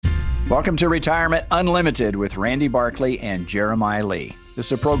Welcome to Retirement Unlimited with Randy Barkley and Jeremiah Lee. This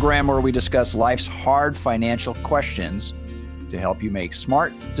is a program where we discuss life's hard financial questions to help you make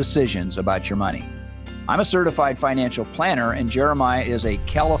smart decisions about your money. I'm a certified financial planner, and Jeremiah is a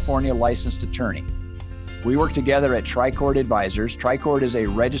California licensed attorney. We work together at Tricord Advisors. Tricord is a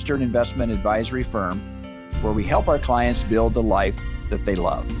registered investment advisory firm where we help our clients build the life that they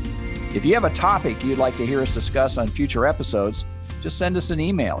love. If you have a topic you'd like to hear us discuss on future episodes, just send us an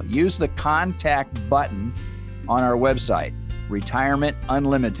email. Use the contact button on our website,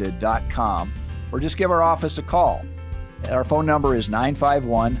 retirementunlimited.com, or just give our office a call. Our phone number is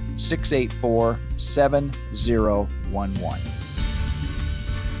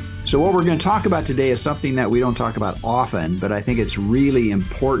 951-684-7011. So what we're going to talk about today is something that we don't talk about often, but I think it's really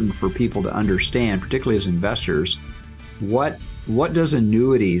important for people to understand, particularly as investors. What does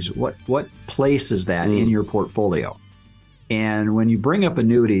annuities, what place is that in your portfolio? And when you bring up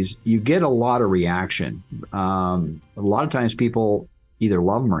annuities, you get a lot of reaction. A lot of times people either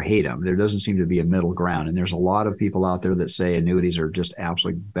love them or hate them. There doesn't seem to be a middle ground. And there's a lot of people out there that say annuities are just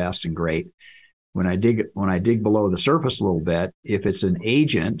absolutely best and great. When I dig below the surface a little bit, if it's an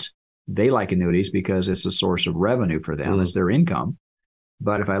agent, they like annuities because it's a source of revenue for them. It's their income.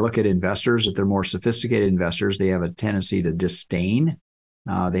 But if I look at investors, if they're more sophisticated investors, they have a tendency to disdain.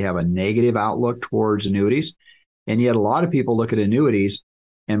 They have a negative outlook towards annuities. And yet a lot of people look at annuities.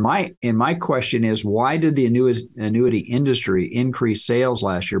 And my question is, why did the annuity industry increase sales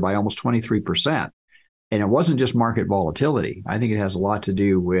last year by almost 23%? And it wasn't just market volatility. I think it has a lot to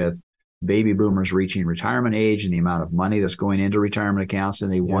do with baby boomers reaching retirement age and the amount of money that's going into retirement accounts,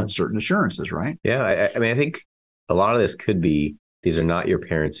 and they want certain assurances, right? Yeah. I mean, I think a lot of this could be, these are not your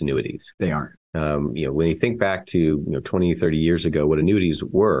parents' annuities. They aren't. When you think back to 20, 30 years ago, what annuities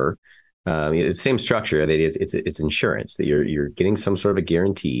were, it's the same structure. It's insurance, that you're getting some sort of a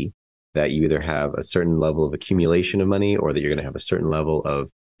guarantee that you either have a certain level of accumulation of money or that you're going to have a certain level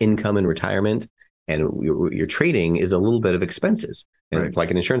of income in retirement. And your trading is a little bit of expenses. And like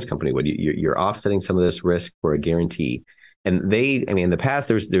an insurance company would, you're offsetting some of this risk for a guarantee. And in the past,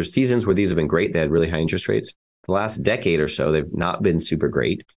 there's seasons where these have been great. They had really high interest rates. The last decade or so, they've not been super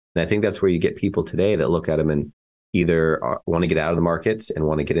great. And I think that's where you get people today that look at them and either want to get out of the markets and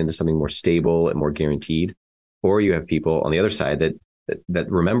want to get into something more stable and more guaranteed, or you have people on the other side that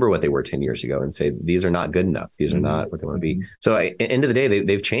remember what they were 10 years ago and say, these are not good enough. These are not what they want to be. So at the end of the day,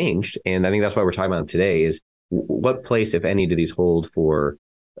 they've changed. And I think that's why we're talking about them today is what place, if any, do these hold for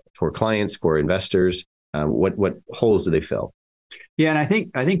clients, for investors? What holes do they fill? Yeah, and I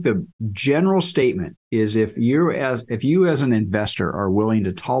think the general statement is if you as an investor are willing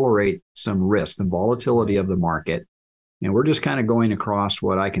to tolerate some risk, the volatility of the market, and we're just kind of going across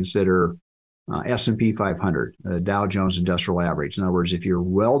what I consider S&P 500, Dow Jones Industrial Average. In other words, if you're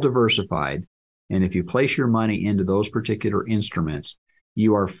well diversified and if you place your money into those particular instruments,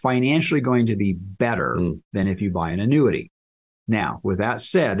 you are financially going to be better than if you buy an annuity. Now, with that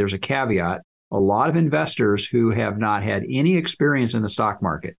said, there's a caveat. A lot of investors who have not had any experience in the stock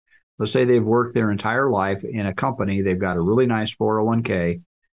market, let's say they've worked their entire life in a company, they've got a really nice 401k,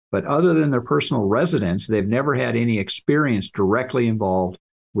 but other than their personal residence, they've never had any experience directly involved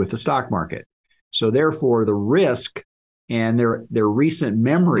with the stock market. So therefore, the risk and their recent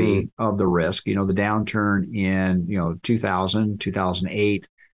memory of the risk, the downturn in 2000, 2008,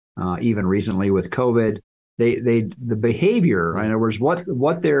 even recently with COVID, the behavior, in other words,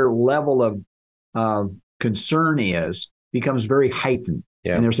 what their level of concern becomes very heightened.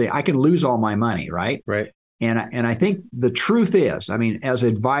 Yeah. And they're saying, I can lose all my money, right? Right. And I think the truth is, as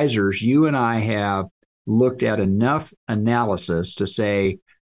advisors, you and I have looked at enough analysis to say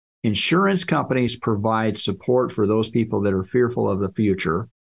insurance companies provide support for those people that are fearful of the future,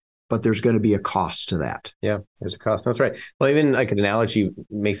 but there's going to be a cost to that. Yeah, there's a cost. That's right. Well, even like an analogy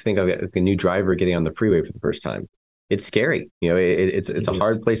makes me think of a new driver getting on the freeway for the first time. It's scary. It's a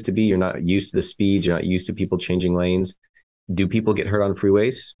hard place to be. You're not used to the speeds. You're not used to people changing lanes. Do people get hurt on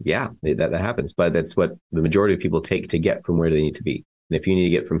freeways? Yeah, that happens. But that's what the majority of people take to get from where they need to be. And if you need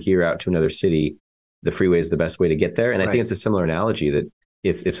to get from here out to another city, the freeway is the best way to get there. And I think it's a similar analogy that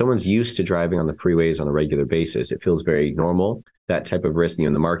if someone's used to driving on the freeways on a regular basis, it feels very normal, that type of risk.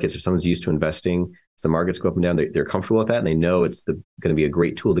 In the markets, if someone's used to investing, as the markets go up and down, they're comfortable with that. And they know it's going to be a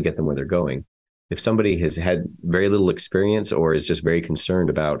great tool to get them where they're going. If somebody has had very little experience or is just very concerned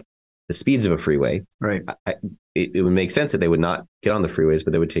about the speeds of a freeway, right, it would make sense that they would not get on the freeways,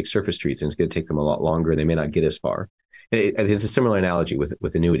 but they would take surface streets, and it's going to take them a lot longer, and they may not get as far. It's a similar analogy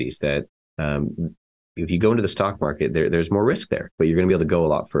with annuities that if you go into the stock market, there's more risk there, but you're going to be able to go a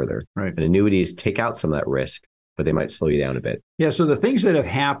lot further. Right. And annuities take out some of that risk but they might slow you down a bit. Yeah. So the things that have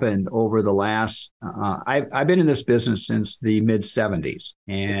happened over the last, I've been in this business since the mid 70s,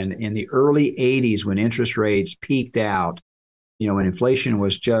 and in the early 80s, when interest rates peaked out, when inflation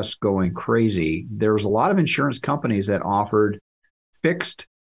was just going crazy, there was a lot of insurance companies that offered fixed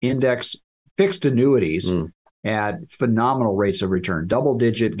annuities at phenomenal rates of return,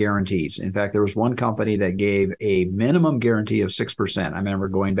 double-digit guarantees. In fact, there was one company that gave a minimum guarantee of 6%. I remember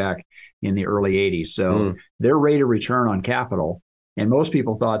going back in the early 80s. So their rate of return on capital, and most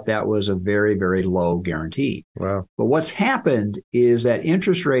people thought that was a very, very low guarantee. Wow. But what's happened is that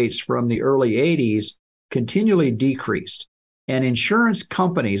interest rates from the early 80s continually decreased. And insurance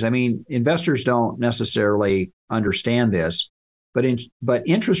companies, investors don't necessarily understand this, but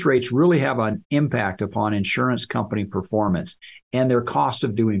interest rates really have an impact upon insurance company performance and their cost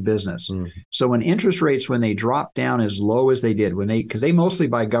of doing business. So when interest rates, when they drop down as low as they did, because they mostly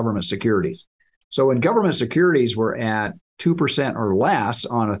buy government securities. So when government securities were at 2% or less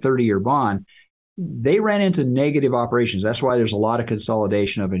on a 30-year bond, they ran into negative operations. That's why there's a lot of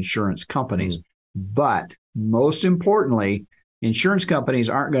consolidation of insurance companies. But most importantly, insurance companies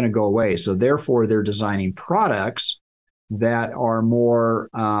aren't going to go away. So therefore, they're designing products that are more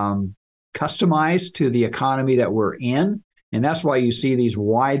customized to the economy that we're in. And that's why you see these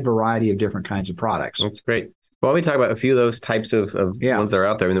wide variety of different kinds of products. That's great. Well, let me talk about a few of those types of ones that are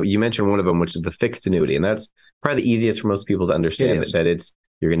out there. And you mentioned one of them, which is the fixed annuity. And that's probably the easiest for most people to understand, that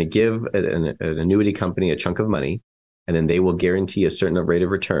you're going to give an annuity company a chunk of money, and then they will guarantee a certain rate of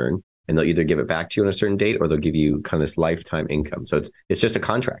return. And they'll either give it back to you on a certain date, or they'll give you kind of this lifetime income. So it's just a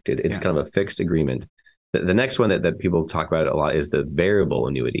contract. It's kind of a fixed agreement. The next one that people talk about a lot is the variable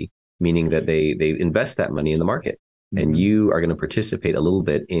annuity, meaning that they invest that money in the market, and you are going to participate a little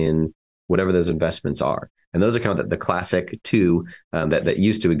bit in whatever those investments are. And those are kind of the classic two that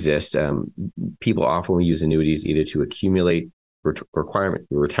used to exist. People often use annuities either to accumulate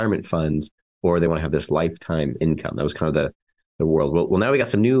retirement funds, or they want to have this lifetime income. That was kind of the world. Well, now we got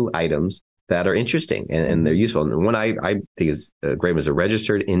some new items that are interesting and they're useful. And one I think is great was a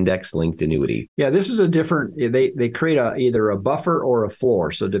registered index-linked annuity. Yeah, this is a different, they create either a buffer or a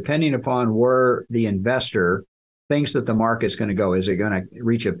floor. So depending upon where the investor thinks that the market's going to go, is it going to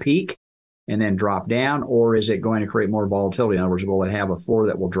reach a peak and then drop down, or is it going to create more volatility? In other words, will it have a floor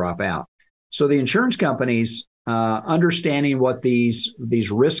that will drop out? So the insurance companies, understanding what these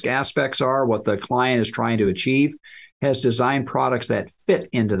risk aspects are, what the client is trying to achieve, has designed products that fit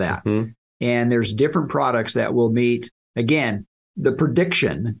into that. And there's different products that will meet. Again, the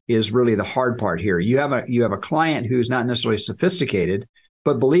prediction is really the hard part here. You have a client who's not necessarily sophisticated,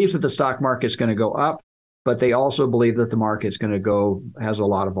 but believes that the stock market's going to go up, but they also believe that the market's going to has a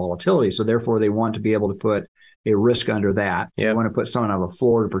lot of volatility. So therefore, they want to be able to put a risk under that. They want to put someone on a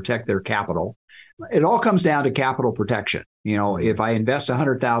floor to protect their capital. It all comes down to capital protection. If I invest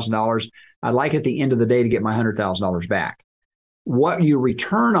 $100,000, I'd like at the end of the day to get my $100,000 back. What you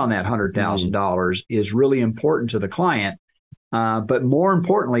return on that $100,000 is really important to the client. But more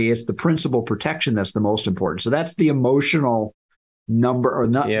importantly, it's the principal protection that's the most important. So that's the emotional number, or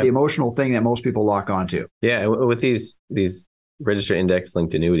not the emotional thing that most people lock onto. Yeah. With these registered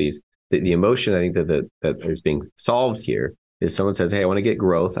index-linked annuities, the emotion I think that is being solved here is someone says, hey, I want to get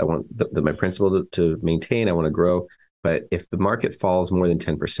growth. I want my principal to maintain. I want to grow. But if the market falls more than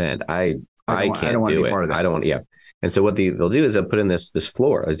 10%, I can't do it. I don't want. Yeah. And so what they'll do is they'll put in this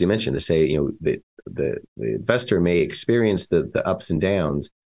floor, as you mentioned, to say, the investor may experience the ups and downs,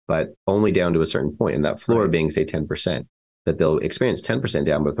 but only down to a certain point. And that floor being, say, 10%, that they'll experience 10%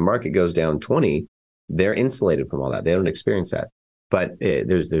 down. But if the market goes down 20, they're insulated from all that. They don't experience that. But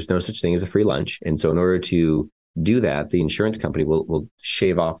there's no such thing as a free lunch. And so in order to do that, the insurance company will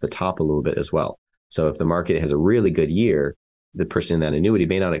shave off the top a little bit as well. So if the market has a really good year, the person in that annuity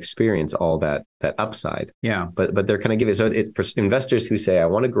may not experience all that upside. Yeah. But they're kind of giving. So for investors who say, I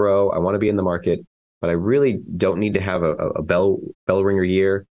want to grow, I want to be in the market, but I really don't need to have a bell ringer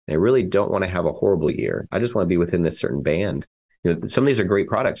year. And I really don't want to have a horrible year. I just want to be within this certain band. Some of these are great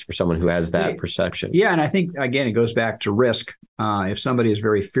products for someone who has that perception. Yeah. And I think, again, it goes back to risk. If somebody is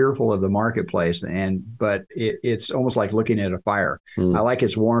very fearful of the marketplace, but it's almost like looking at a fire. I like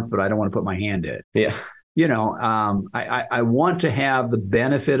its warmth, but I don't want to put my hand in it. Yeah. I want to have the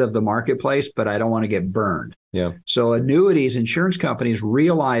benefit of the marketplace, but I don't want to get burned. Yeah. So annuities, insurance companies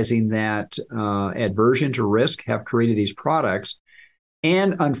realizing that aversion to risk have created these products.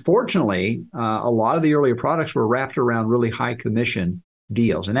 And unfortunately, a lot of the earlier products were wrapped around really high commission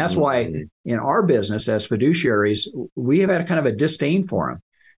deals. And that's why in our business as fiduciaries, we have had kind of a disdain for them,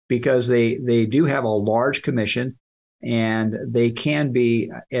 because they do have a large commission. and they can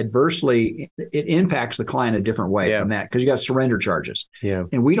be adversely, it impacts the client a different way from that, because you got surrender charges.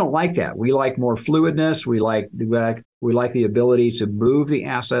 And we don't like that. We like more fluidness. We like the ability to move the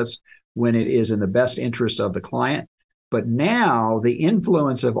assets when it is in the best interest of the client. But now the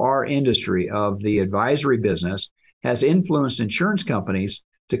influence of our industry, of the advisory business, has influenced insurance companies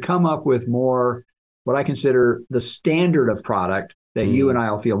to come up with more, what I consider the standard of product that you and I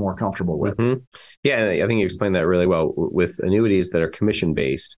will feel more comfortable with. Yeah, I think you explained that really well. With annuities that are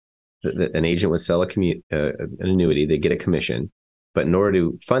commission-based, an agent would sell an annuity, they get a commission, but in order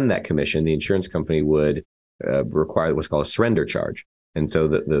to fund that commission, the insurance company would require what's called a surrender charge. And so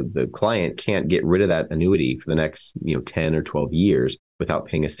the client can't get rid of that annuity for the next 10 or 12 years without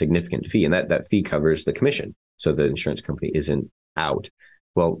paying a significant fee. And that fee covers the commission. So the insurance company isn't out.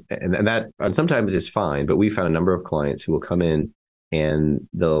 Well, and that sometimes is fine, but we found a number of clients who will come in and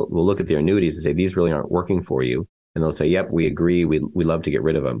we'll look at their annuities and say, these really aren't working for you. And they'll say, yep, we agree. We love to get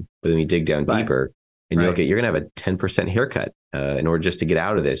rid of them. But then we dig down deeper and you look at, you're going to have a 10% haircut in order just to get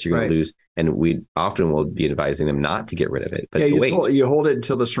out of this. You're going to lose. And we often will be advising them not to get rid of it, but to wait. You hold it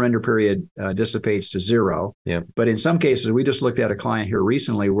until the surrender period dissipates to zero. But in some cases, we just looked at a client here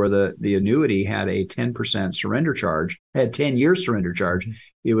recently where the annuity had a 10% surrender charge, had 10 years surrender charge.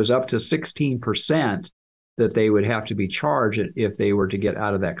 It was up to 16% that they would have to be charged if they were to get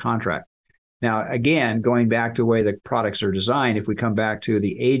out of that contract. Now, again, going back to the way the products are designed, if we come back to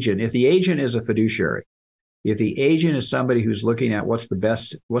the agent, if the agent is a fiduciary, if the agent is somebody who's looking at what's the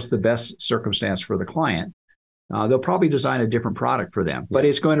best circumstance for the client, they'll probably design a different product for them, but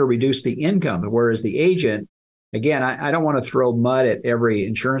it's going to reduce the income. Whereas the agent, again, I don't want to throw mud at every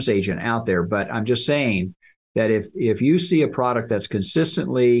insurance agent out there, but I'm just saying that if you see a product that's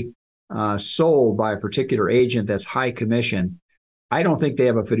consistently sold by a particular agent that's high commission, I don't think they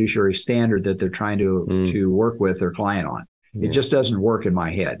have a fiduciary standard that they're trying to work with their client on. It just doesn't work in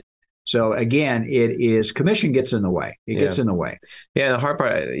my head. So again, commission gets in the way. It gets in the way. Yeah, the hard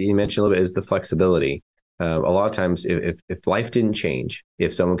part you mentioned a little bit is the flexibility. A lot of times, if life didn't change,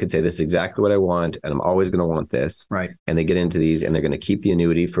 if someone could say, this is exactly what I want, and I'm always going to want this, and they get into these and they're going to keep the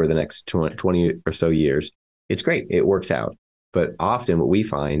annuity for the next 20 or so years, it's great. It works out. But often what we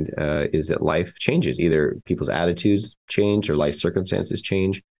find is that life changes. Either people's attitudes change or life circumstances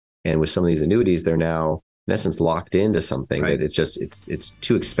change. And with some of these annuities, they're now, in essence, locked into something that it's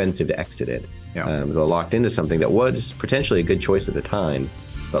too expensive to exit it. They're locked into something that was potentially a good choice at the time,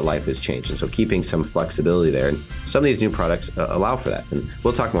 but life has changed. And so keeping some flexibility there. And some of these new products allow for that. And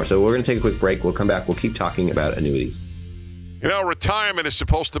we'll talk more. So we're going to take a quick break. We'll come back. We'll keep talking about annuities. Retirement is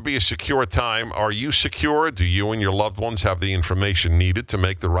supposed to be a secure time. Are you secure? Do you and your loved ones have the information needed to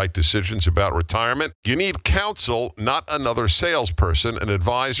make the right decisions about retirement? You need counsel, not another salesperson, an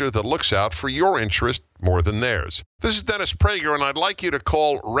advisor that looks out for your interest more than theirs. This is Dennis Prager, and I'd like you to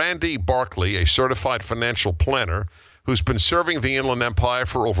call Randy Barkley, a certified financial planner who's been serving the Inland Empire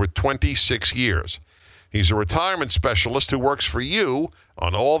for over 26 years. He's a retirement specialist who works for you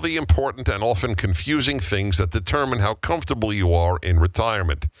on all the important and often confusing things that determine how comfortable you are in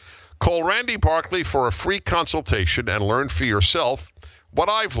retirement. Call Randy Barkley for a free consultation and learn for yourself what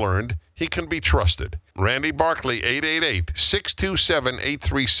I've learned. He can be trusted. Randy Barkley,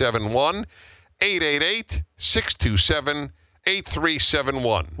 888-627-8371,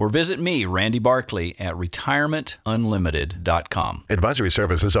 888-627-8371. Or visit me, Randy Barkley, at retirementunlimited.com. Advisory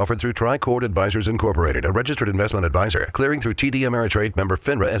services offered through Tricord Advisors Incorporated, a registered investment advisor, clearing through TD Ameritrade, member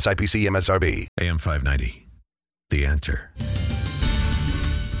FINRA, SIPC, MSRB. AM 590, The Answer.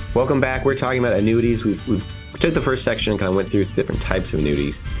 Welcome back. We're talking about annuities. We took the first section and kind of went through different types of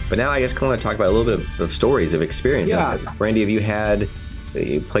annuities, but now I guess kind of want to talk about a little bit of stories of experience. Yeah. Randy, have you had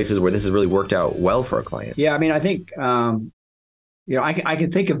places where this has really worked out well for a client? Yeah, I mean, I think I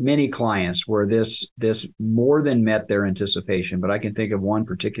can think of many clients where this more than met their anticipation, but I can think of one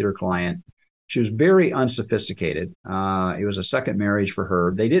particular client. She was very unsophisticated. It was a second marriage for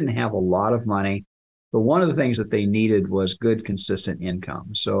her. They didn't have a lot of money, but one of the things that they needed was good, consistent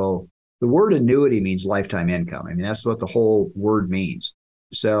income. So the word annuity means lifetime income. I mean, that's what the whole word means.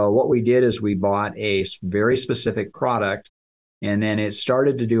 So what we did is we bought a very specific product, and then it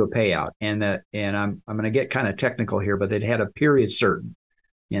started to do a payout. And I'm going to get kind of technical here, but it had a period certain.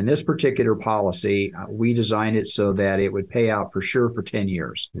 In this particular policy, we designed it so that it would pay out for sure for 10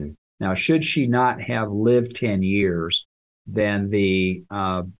 years. Now, should she not have lived 10 years, then the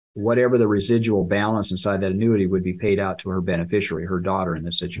whatever the residual balance inside that annuity would be paid out to her beneficiary, her daughter in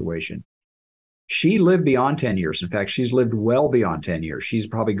this situation. She lived beyond 10 years. In fact, she's lived well beyond 10 years. She's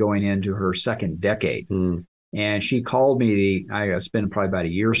probably going into her second decade. And she called me, it's been probably about a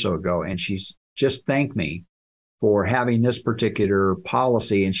year or so ago, and she's just thanked me for having this particular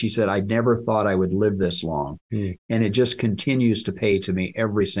policy. And she said, I never thought I would live this long. And it just continues to pay to me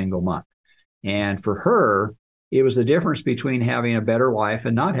every single month. And for her, it was the difference between having a better life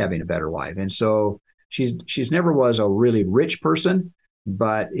and not having a better life. And so she's never was a really rich person,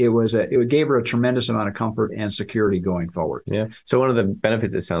 but it gave her a tremendous amount of comfort and security going forward. Yeah. So one of the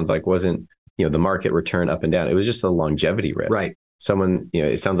benefits, it sounds like, wasn't, the market return up and down. It was just a longevity risk. Right. Someone,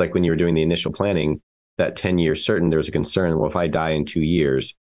 it sounds like when you were doing the initial planning, that 10 years certain, there was a concern. Well, if I die in 2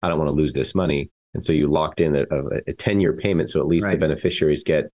 years, I don't want to lose this money. And so you locked in a 10-year payment. So at least the beneficiaries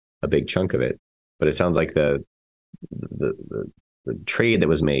get a big chunk of it. But it sounds like the trade that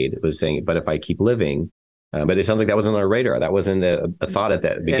was made was saying, but if I keep living, but it sounds like that wasn't on our radar. That wasn't a thought at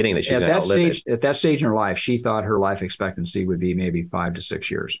the beginning that she's going to outlive it. At that stage in her life, she thought her life expectancy would be maybe 5 to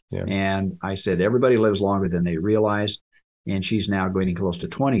 6 years. Yeah. And I said, everybody lives longer than they realize. And she's now going close to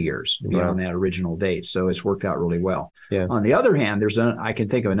 20 years beyond that original date. So it's worked out really well. Yeah. On the other hand, I can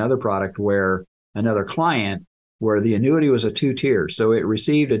think of another product where another client where the annuity was a 2-tier. So it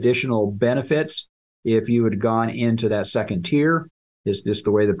received additional benefits if you had gone into that second tier. Is just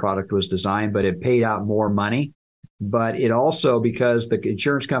the way the product was designed, but it paid out more money. But it also, because the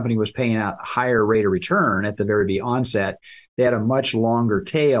insurance company was paying out a higher rate of return at the very onset, they had a much longer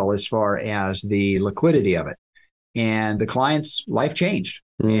tail as far as the liquidity of it. And the client's life changed.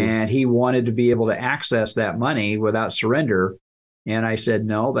 And he wanted to be able to access that money without surrender. And I said,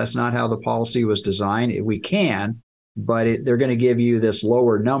 no, that's not how the policy was designed. We can, but they're going to give you this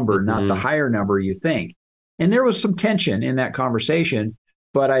lower number, not the higher number you think. And there was some tension in that conversation,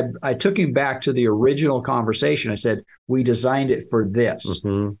 but I took him back to the original conversation. I said, we designed it for this.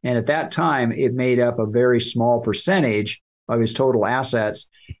 And at that time, it made up a very small percentage of his total assets.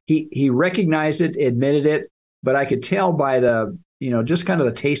 He recognized it, admitted it, but I could tell by the, just kind of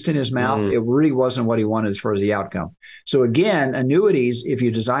the taste in his mouth, it really wasn't what he wanted as far as the outcome. So again, annuities, if you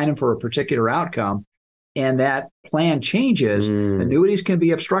design them for a particular outcome, and that plan changes, annuities can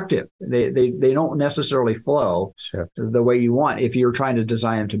be obstructive. They don't necessarily flow the way you want if you're trying to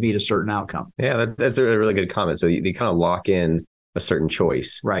design them to meet a certain outcome. Yeah, that's a really good comment. So you kind of lock in a certain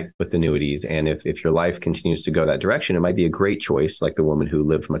choice with annuities. And if your life continues to go that direction, it might be a great choice, like the woman who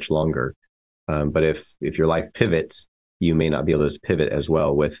lived much longer. But if your life pivots, you may not be able to pivot as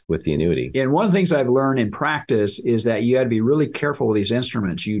well with the annuity. And one of the things I've learned in practice is that you got to be really careful with these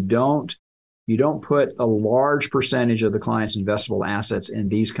instruments. You don't put a large percentage of the client's investable assets in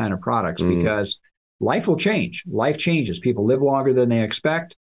these kind of products because life will change. Life changes. People live longer than they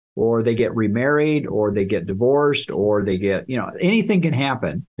expect, or they get remarried, or they get divorced, or they get, anything can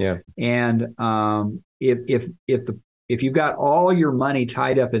happen. Yeah. And if you've got all your money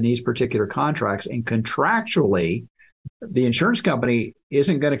tied up in these particular contracts, and contractually, the insurance company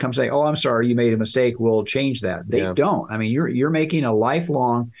isn't going to come say, "Oh, I'm sorry, you made a mistake. We'll change that." They don't. I mean, you're making a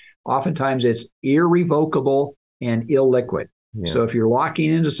lifelong. Oftentimes, it's irrevocable and illiquid. Yeah. So if you're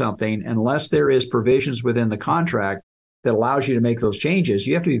locking into something, unless there is provisions within the contract that allows you to make those changes,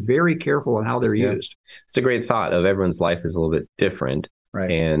 you have to be very careful on how they're used. It's a great thought of everyone's life is a little bit different. Right.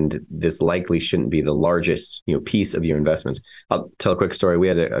 And this likely shouldn't be the largest, piece of your investments. I'll tell a quick story. We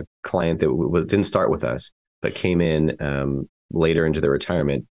had a client that didn't start with us, but came in later into their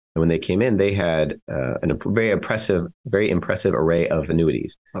retirement. And when they came in, they had a very impressive array of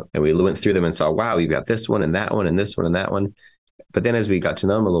annuities. And we went through them and saw, wow, you've got this one and that one and this one and that one. But then as we got to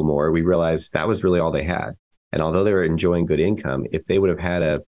know them a little more, we realized that was really all they had. And although they were enjoying good income, if they would have had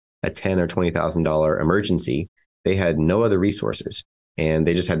a $10,000 or $20,000 emergency, they had no other resources. And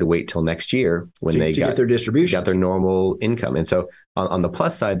they just had to wait till next year when they got their distribution, got their normal income. And so on the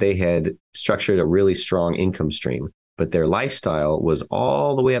plus side, they had structured a really strong income stream, but their lifestyle was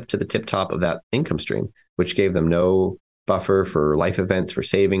all the way up to the tip top of that income stream, which gave them no buffer for life events, for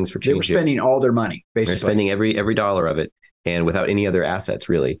savings, for change. They were spending all their money, basically. They're spending every dollar of it, and without any other assets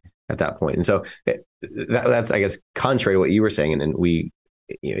really at that point. And so that's, I guess, contrary to what you were saying. And we,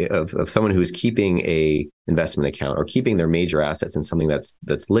 of someone who is keeping a investment account or keeping their major assets in something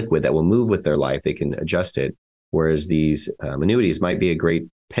that's liquid, that will move with their life, they can adjust it. Whereas these annuities might be a great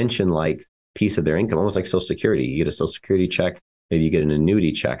pension-like piece of their income, almost like Social Security. You get a Social Security check, maybe you get an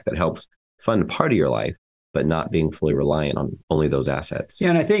annuity check that helps fund part of your life, but not being fully reliant on only those assets. Yeah,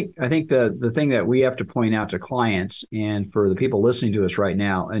 and I think the thing that we have to point out to clients, and for the people listening to us right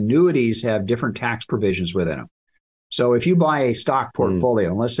now, annuities have different tax provisions within them. So if you buy a stock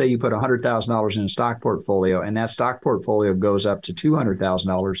portfolio, and let's say you put $100,000 in a stock portfolio, and that stock portfolio goes up to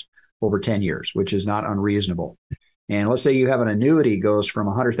 $200,000 over 10 years, which is not unreasonable. And let's say you have an annuity goes from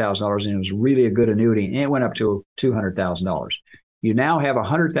 $100,000 and it was really a good annuity, and it went up to $200,000. You now have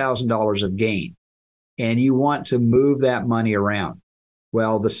 $100,000 of gain. and you want to move that money around.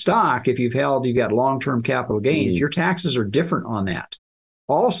 Well, the stock, if you've got long-term capital gains, your taxes are different on that.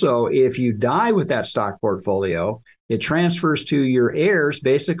 Also, if you die with that stock portfolio, it transfers to your heirs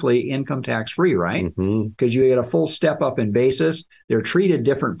basically income tax free, right? Because you get a full step up in basis. They're treated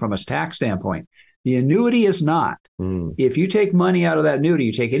different from a tax standpoint. The annuity is not. If you take money out of that annuity,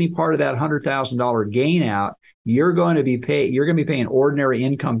 you take any part of that $100,000 gain out, you're going to be paying ordinary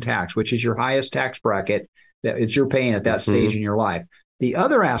income tax, which is your highest tax bracket that you're paying at that stage in your life. The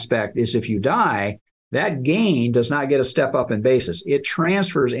other aspect is if you die, that gain does not get a step up in basis. It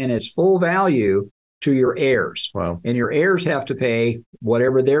transfers in its full value to your heirs. Wow. And your heirs have to pay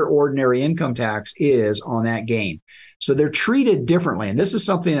whatever their ordinary income tax is on that gain. So they're treated differently. And this is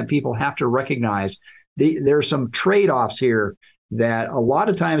something that people have to recognize. There are some trade-offs here that a lot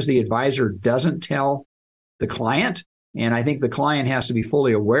of times the advisor doesn't tell the client. And I think the client has to be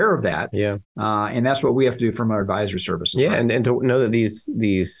fully aware of that. Yeah. And that's what we have to do from our advisory services. Yeah. Right? And to know that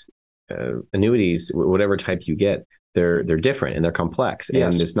these annuities, whatever type you get, they're different and they're complex.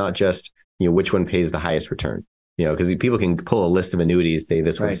 Yes. And it's not just, which one pays the highest return, because people can pull a list of annuities, say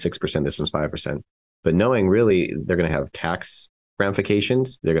this one's 6%, this one's 5%. But knowing really they're going to have tax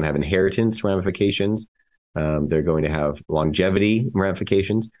ramifications, they're going to have inheritance ramifications, they're going to have longevity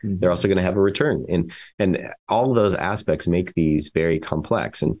ramifications. They're also going to have a return. And all of those aspects make these very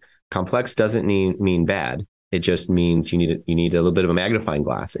complex. And complex doesn't mean bad. It just means you need a little bit of a magnifying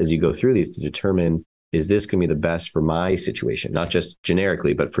glass as you go through these to determine, is this going to be the best for my situation? Not just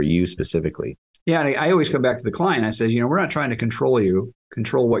generically, but for you specifically. Yeah. And I always come back to the client. I say, we're not trying to control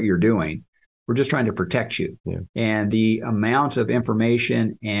what you're doing. We're just trying to protect you. Yeah. And the amount of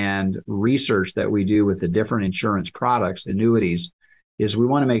information and research that we do with the different insurance products, annuities, is we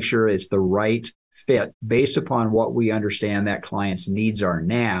want to make sure it's the right fit based upon what we understand that client's needs are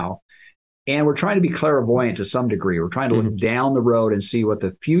now. And we're trying to be clairvoyant to some degree. We're trying to look down the road and see what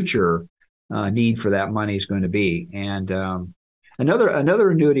the future need for that money is going to be. And another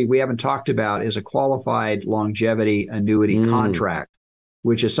annuity we haven't talked about is a qualified longevity annuity contract,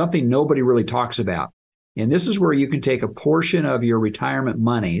 which is something nobody really talks about. And this is where you can take a portion of your retirement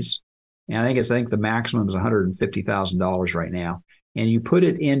monies, and I think the maximum is $150,000 right now, and you put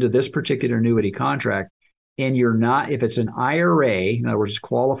it into this particular annuity contract. And if it's an IRA, in other words,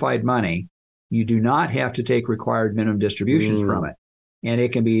 qualified money, you do not have to take required minimum distributions from it. And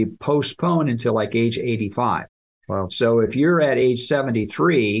it can be postponed until like age 85. Wow. So if you're at age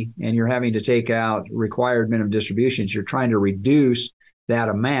 73 and you're having to take out required minimum distributions, you're trying to reduce that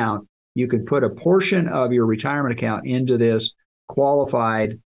amount, you could put a portion of your retirement account into this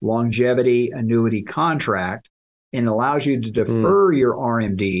qualified longevity annuity contract, and it allows you to defer your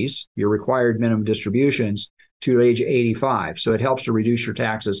RMDs, your required minimum distributions, to age 85. So it helps to reduce your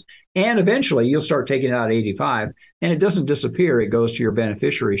taxes. And eventually you'll start taking it out at 85, and it doesn't disappear. It goes to your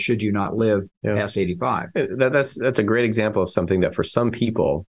beneficiary should you not live past 85. That's a great example of something that for some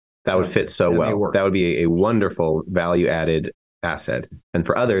people that would fit so well. That would be a wonderful value-added asset. And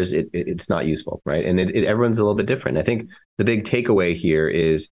for others, it's not useful, right? And everyone's a little bit different. I think the big takeaway here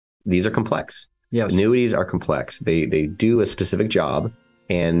is these are complex. Yes. Annuities are complex. They do a specific job.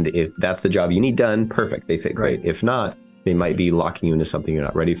 And if that's the job you need done, perfect. They fit great. If not, they might be locking you into something you're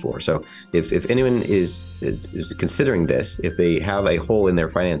not ready for. So if anyone is considering this, if they have a hole in their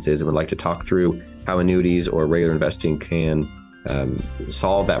finances and would like to talk through how annuities or regular investing can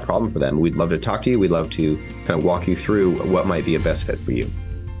solve that problem for them, we'd love to talk to you. We'd love to kind of walk you through what might be a best fit for you.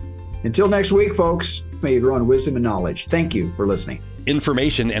 Until next week, folks, may you grow in wisdom and knowledge. Thank you for listening.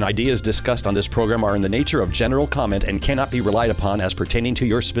 Information and ideas discussed on this program are in the nature of general comment and cannot be relied upon as pertaining to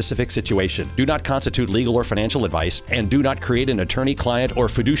your specific situation. Do not constitute legal or financial advice, and do not create an attorney-client or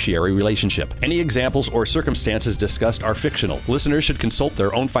fiduciary relationship. Any examples or circumstances discussed are fictional. Listeners should consult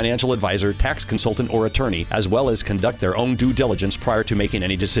their own financial advisor, tax consultant, or attorney, as well as conduct their own due diligence prior to making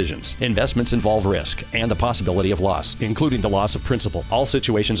any decisions. Investments involve risk and the possibility of loss, including the loss of principal. All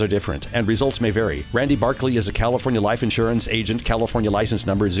situations are different, and results may vary. Randy Barkley is a California life insurance agent, California license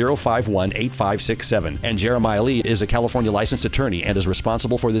number 0518567, and Jeremiah Lee is a California licensed attorney and is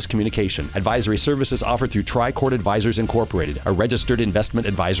responsible for this communication. Advisory services offered through Tri-Court Advisors Incorporated, a registered investment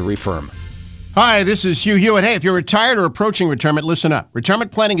advisory firm. Hi, this is Hugh Hewitt. Hey, if you're retired or approaching retirement, listen up.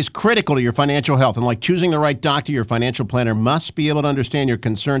 Retirement planning is critical to your financial health, and like choosing the right doctor, your financial planner must be able to understand your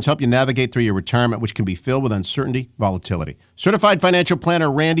concerns, help you navigate through your retirement, which can be filled with uncertainty, volatility. Certified financial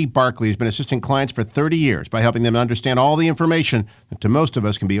planner Randy Barkley has been assisting clients for 30 years by helping them understand all the information that to most of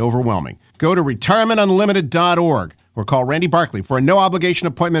us can be overwhelming. Go to retirementunlimited.org. or call Randy Barkley for a no-obligation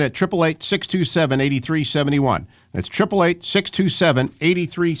appointment at 888-627-8371. That's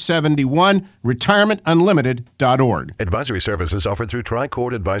 888-627-8371, retirementunlimited.org. Advisory services offered through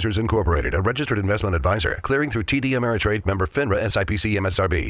Tricord Advisors Incorporated, a registered investment advisor, clearing through TD Ameritrade, member FINRA, SIPC, MSRB.